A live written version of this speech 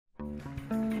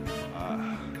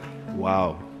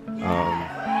Wow.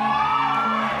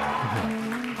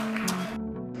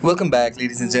 Welcome back,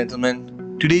 ladies and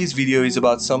gentlemen. Today's video is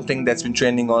about something that's been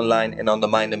trending online and on the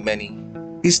mind of many.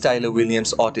 Is Tyler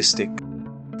Williams autistic?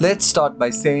 Let's start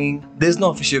by saying there's no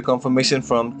official confirmation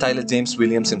from Tyler James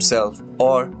Williams himself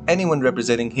or anyone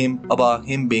representing him about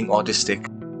him being autistic.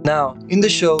 Now, in the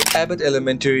show Abbott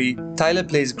Elementary, Tyler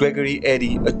plays Gregory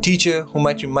Eddy, a teacher who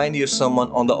might remind you of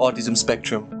someone on the autism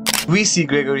spectrum. We see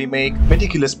Gregory make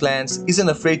meticulous plans, isn't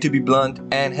afraid to be blunt,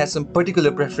 and has some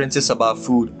particular preferences about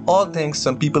food, all things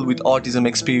some people with autism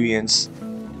experience.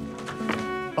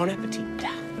 Bon appetit.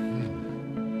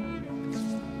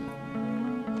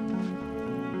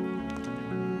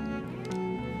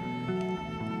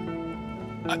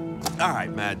 All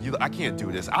right, man, I can't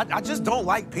do this. I just don't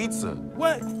like pizza.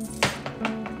 What?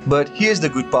 But here's the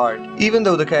good part. Even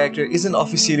though the character isn't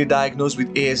officially diagnosed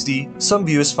with ASD, some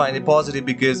viewers find it positive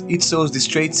because it shows these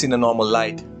traits in a normal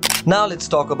light. Now let's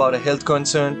talk about a health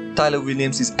concern Tyler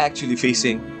Williams is actually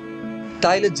facing.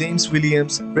 Tyler James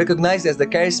Williams, recognized as the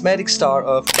charismatic star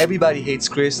of Everybody Hates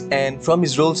Chris and from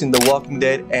his roles in The Walking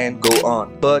Dead and go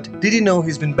on. But did you know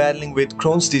he's been battling with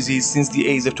Crohn's disease since the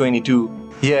age of 22?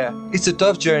 Yeah, it's a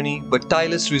tough journey, but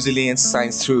Tyler's resilience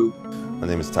shines through. My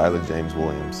name is Tyler James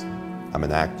Williams. I'm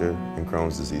an actor and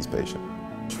Crohn's disease patient.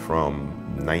 From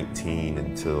 19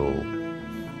 until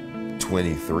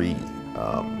 23,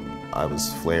 I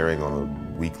was flaring on a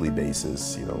weekly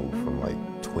basis, from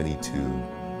like 22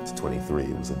 to 23,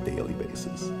 it was a daily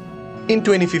basis. In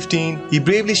 2015, he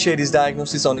bravely shared his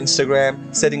diagnosis on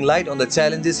Instagram, shedding light on the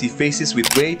challenges he faces with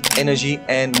weight, energy,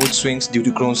 and mood swings due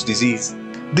to Crohn's disease.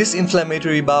 This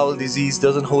inflammatory bowel disease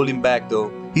doesn't hold him back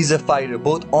though. He's a fighter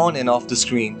both on and off the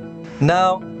screen.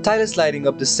 Now, Tyler's lighting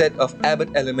up the set of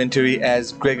Abbott Elementary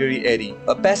as Gregory Eddy,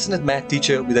 a passionate math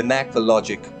teacher with a knack for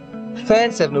logic.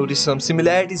 Fans have noticed some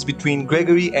similarities between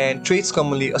Gregory and traits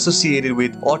commonly associated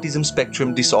with autism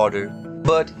spectrum disorder.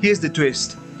 But here's the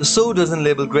twist. The show doesn't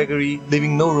label Gregory,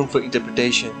 leaving no room for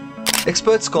interpretation.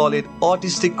 Experts call it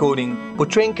autistic coding,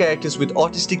 portraying characters with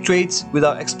autistic traits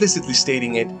without explicitly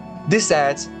stating it. This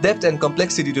adds depth and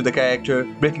complexity to the character,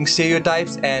 breaking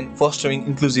stereotypes and fostering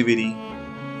inclusivity.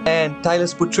 And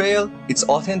Tyler's portrayal, it's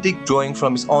authentic, drawing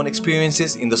from his own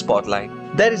experiences in the spotlight.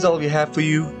 That is all we have for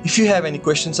you. If you have any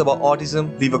questions about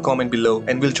autism, leave a comment below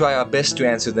and we'll try our best to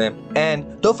answer them.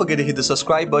 And don't forget to hit the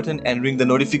subscribe button and ring the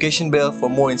notification bell for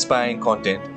more inspiring content.